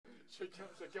Chacun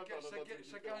c'est qu'un truc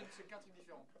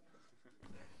différent.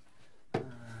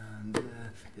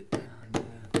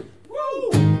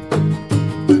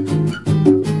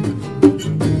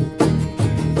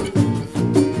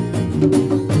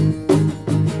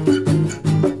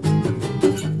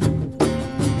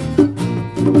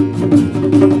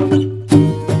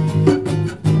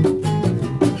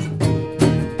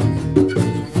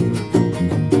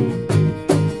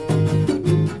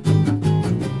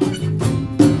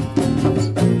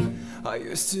 I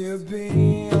used to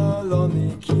be a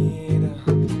lonely kid,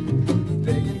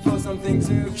 begging for something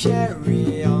to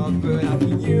carry on, but I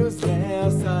feel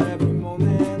useless at every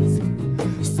moment,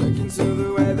 stuck into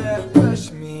the way that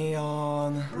pushed me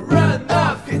on. Run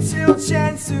off! It's your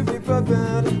chance to be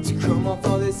prepared, to come off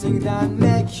all these things that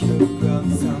make you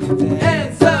burn someday.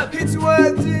 Hands up! It's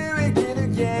worth doing it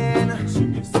again.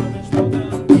 Should be so much more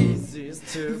than easy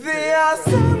to. There are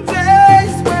some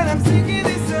days when I'm singing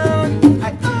this song.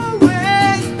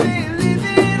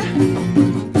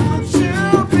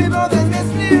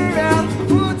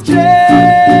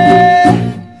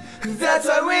 That's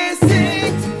why we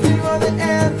sing till the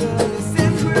end of the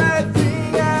same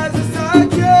thing as a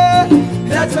sucker.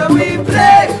 That's why we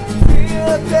play,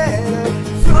 feel better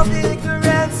from the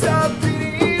ignorance of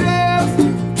believers.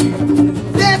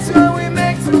 That's why we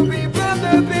make two people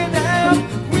living now.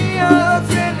 We are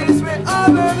friendlies, we're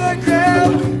over the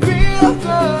ground. Real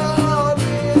love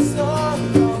is on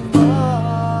your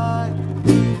mind.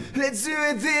 Let's do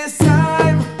it this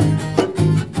time.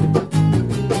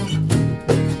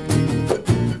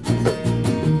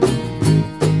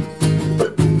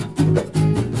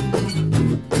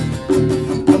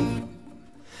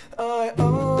 I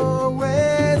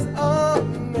always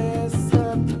mess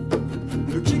up,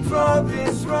 looking for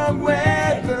this wrong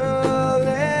way, and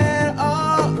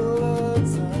all the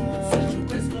time. Such a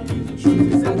waste for me, the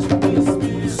truth is that you miss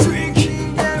me. Drinking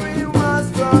everyone's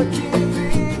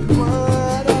forgiving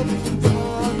what I've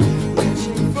done,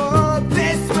 reaching for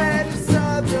this way to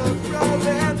solve the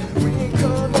problem. We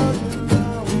come on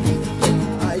around.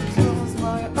 I close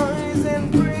my eyes and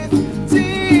breathe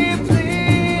deeply.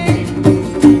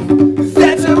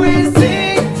 That's how we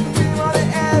sing till the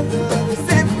end of the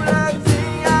same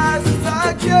thing as a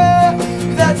sucker.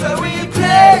 That's how we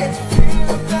play to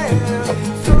feel better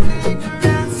from the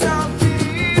ignorance of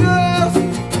believers.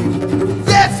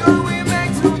 That's how we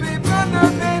make two people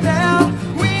nothing now.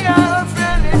 We are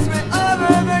friendlies, we're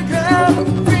over the ground.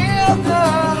 Feel the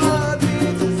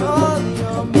heartbeat is on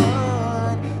your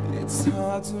mind. It's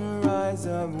hard to rise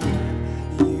up when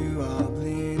you are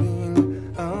bleeding.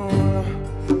 Oh,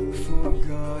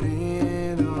 forgot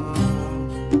it all.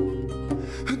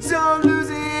 Don't lose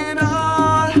it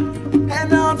all, and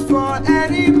not for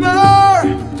anymore.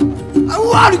 I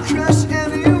want to crush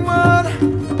anyone.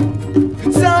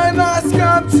 Time has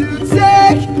come to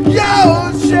take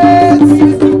your chance. We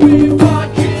used to be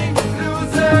fucking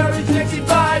loser, rejected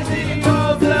by the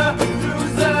older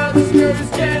loser. The screws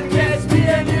can catch me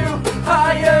and you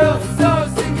higher, so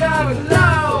sing out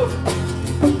loud.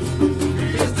 We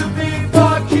used to be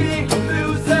fucking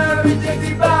loser,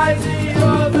 rejected by the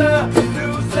older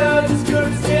loser. The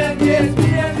screws can catch me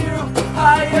and you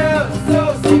higher, so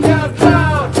sing out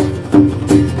loud.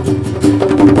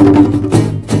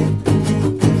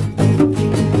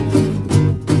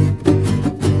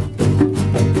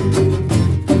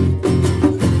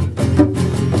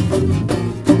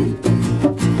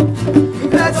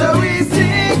 That's how we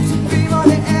sing to be on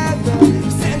the end of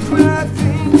the same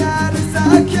thing as a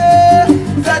sucker.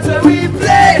 That's how we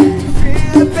play,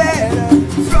 feel better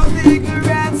from the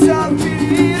ignorance of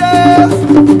believers.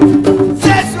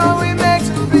 That's why we make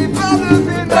two people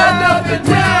living now.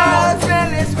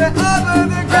 Friendlies, we're over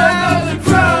the ground.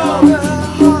 The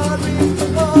heartbeat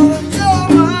on your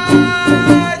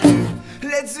mind.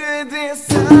 Let's do it this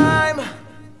time.